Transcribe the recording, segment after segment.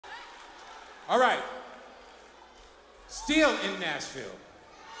All right. Still in Nashville.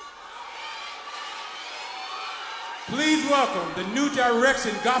 Please welcome the New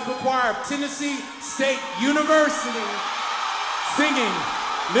Direction Gospel Choir of Tennessee State University, singing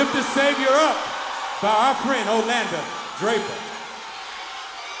Lift the Savior Up by our friend Orlando Draper.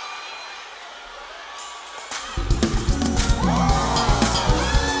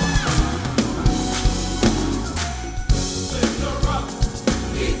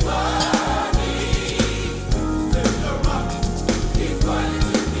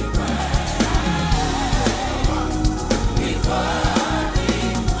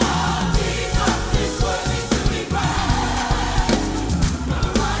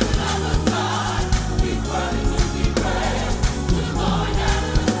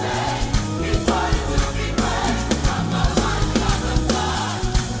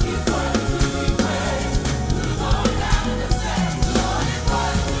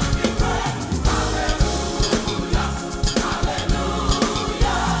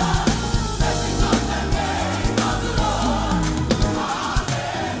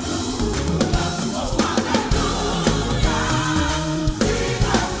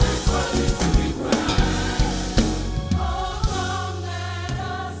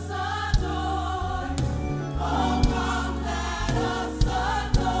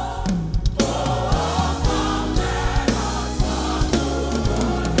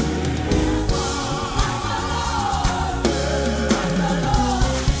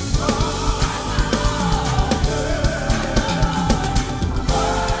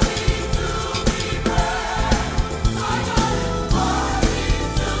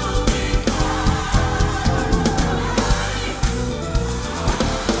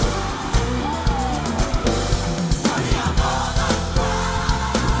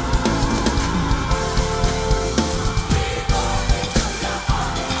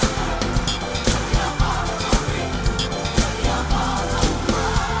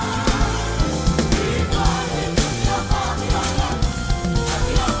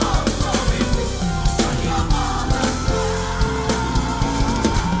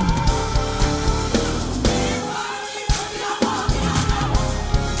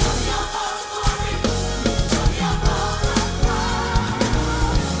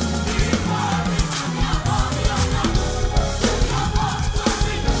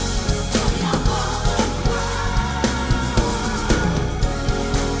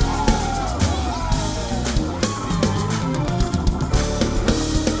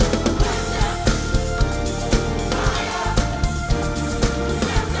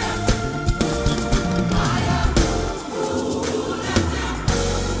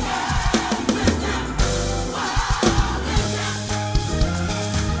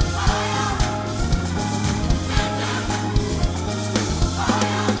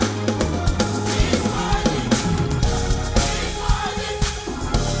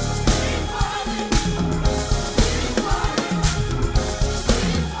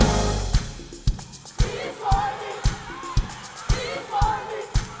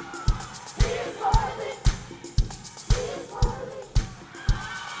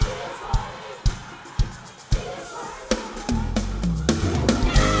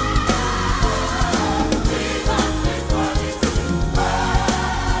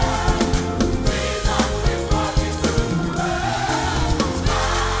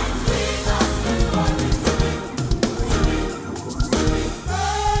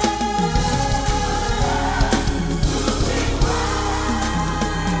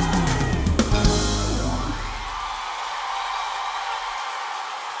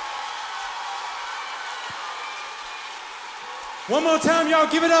 One more time,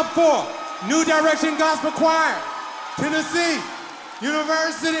 y'all give it up for New Direction Gospel Choir, Tennessee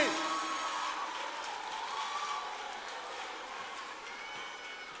University.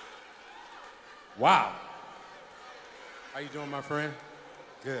 Wow. How you doing, my friend?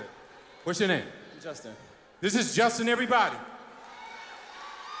 Good. What's your name? Justin. This is Justin, everybody.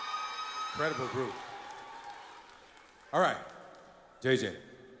 Incredible group. All right, JJ.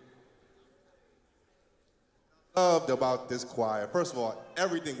 Loved about this choir. First of all,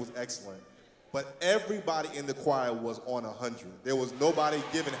 everything was excellent, but everybody in the choir was on 100. There was nobody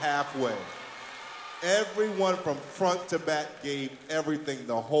giving halfway. Everyone from front to back gave everything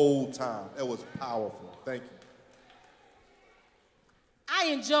the whole time. It was powerful. Thank you. I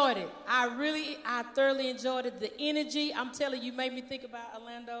enjoyed it. I thoroughly enjoyed it. The energy, I'm telling you, made me think about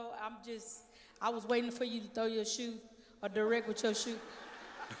Orlando. I was waiting for you to throw your shoe or direct with your shoe.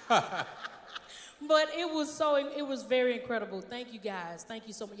 But it was very incredible. Thank you guys. Thank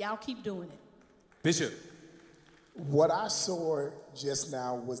you so much. Y'all keep doing it. Bishop. What I saw just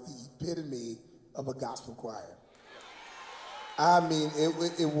now was the epitome of a gospel choir. I mean,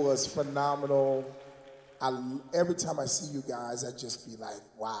 it was phenomenal. Every time I see you guys, I just be like,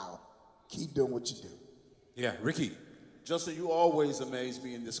 wow, keep doing what you do. Yeah, Ricky. Justin, you always amaze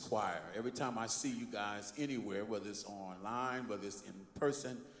me in this choir. Every time I see you guys anywhere, whether it's online, whether it's in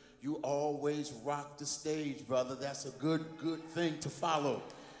person, you always rock the stage, brother. That's a good thing to follow.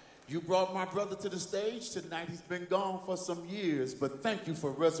 You brought my brother to the stage tonight. He's been gone for some years, but thank you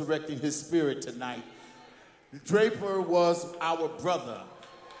for resurrecting his spirit tonight. Draper was our brother,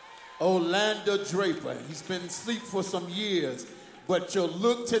 Orlando Draper. He's been asleep for some years, but your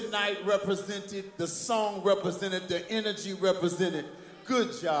look tonight represented, the song represented, the energy represented.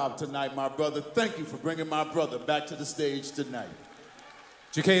 Good job tonight, my brother. Thank you for bringing my brother back to the stage tonight.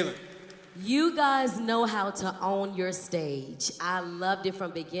 Jacqueline. You guys know how to own your stage. I loved it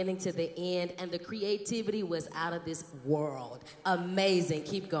from beginning to the end, and the creativity was out of this world. Amazing.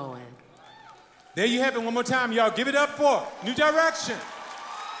 Keep going. There you have it one more time, y'all. Give it up for New Direction.